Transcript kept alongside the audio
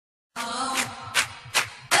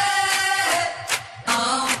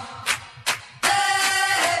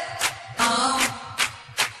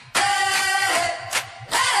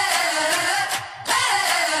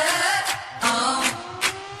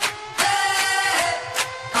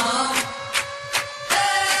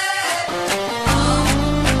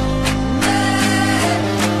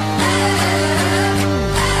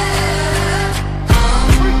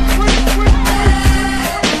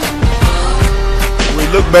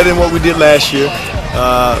better than what we did last year,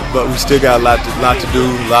 but we still got a lot to do,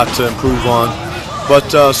 a lot to improve on.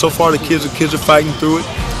 But so far the kids are fighting through it.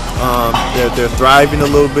 They're thriving a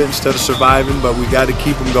little bit instead of surviving, but we got to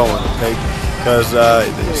keep them going, okay? Because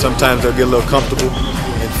sometimes they'll get a little comfortable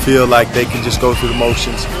and feel like they can just go through the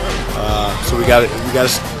motions. So we got to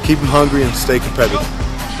keep them hungry and stay competitive.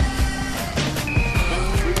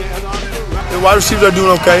 The wide receivers are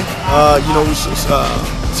doing okay. You know,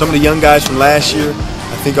 some of the young guys from last year,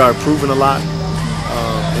 I think, are improving a lot.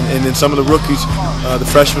 And then some of the rookies, the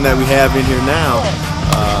freshmen that we have in here now,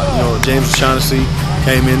 you know, James O'Shaughnessy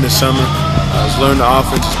came in this summer, has learned the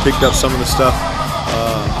offense, has picked up some of the stuff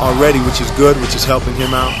already, which is good, which is helping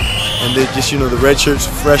him out. And then just, you know, the redshirt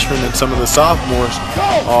freshmen and some of the sophomores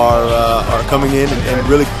are coming in and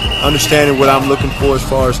really understanding what I'm looking for as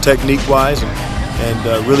far as technique-wise,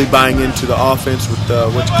 and really buying into the offense with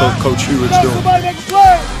what Coach Hewitt's doing.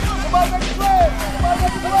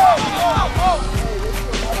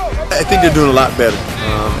 I think they're doing a lot better,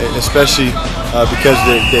 especially because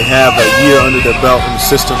they have a year under their belt in the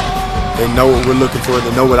system. They know what we're looking for. They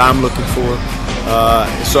know what I'm looking for.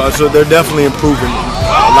 So they're definitely improving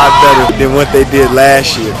a lot better than what they did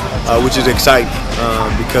last year, which is exciting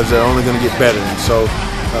because they're only going to get better. And so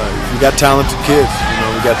we got talented kids. You know,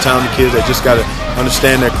 we got talented kids that just got to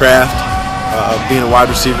understand their craft of being a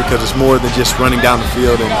wide receiver, because it's more than just running down the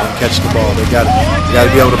field and catching the ball. They got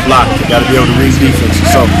to be able to block. They got to be able to read defense.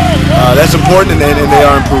 So that's important, and they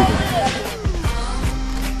are improving.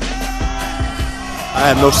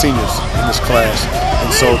 I have no seniors in this class,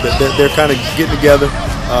 and so they're kind of getting together,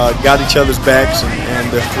 got each other's backs, and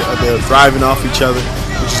they're thriving off each other,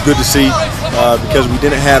 which is good to see, because we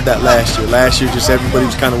didn't have that last year. Last year, just everybody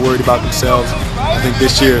was kind of worried about themselves. I think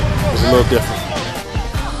this year was a little different.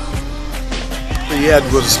 He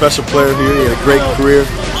was a special player here. He had a great career.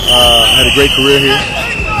 Here.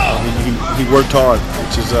 He worked hard,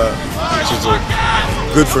 which is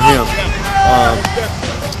good for him.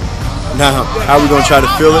 Now, how are we going to try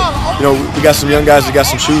to fill it? You know, we got some young guys that got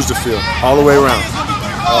some shoes to fill all the way around.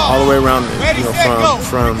 You know,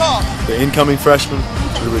 from the incoming freshmen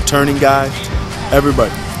to the returning guys,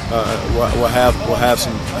 everybody will have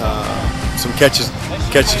some catches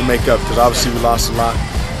to make up, because obviously we lost a lot.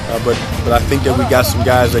 But I think that we got some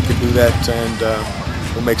guys that can do that, and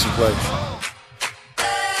we'll make some plays.